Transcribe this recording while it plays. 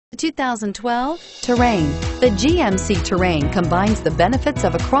2012 Terrain. The GMC Terrain combines the benefits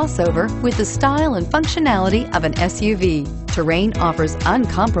of a crossover with the style and functionality of an SUV. Terrain offers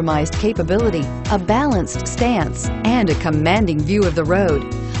uncompromised capability, a balanced stance, and a commanding view of the road,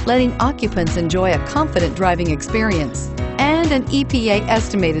 letting occupants enjoy a confident driving experience. And an EPA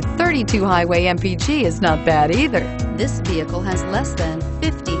estimated 32 highway MPG is not bad either. This vehicle has less than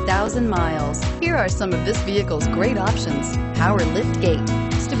 50,000 miles. Here are some of this vehicle's great options: power liftgate,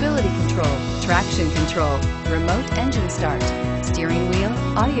 stability control, traction control, remote engine start, steering wheel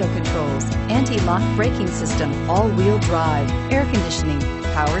audio controls, anti-lock braking system, all-wheel drive, air conditioning,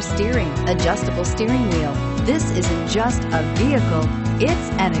 power steering, adjustable steering wheel. This isn't just a vehicle, it's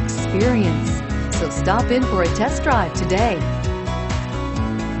an experience. So stop in for a test drive today.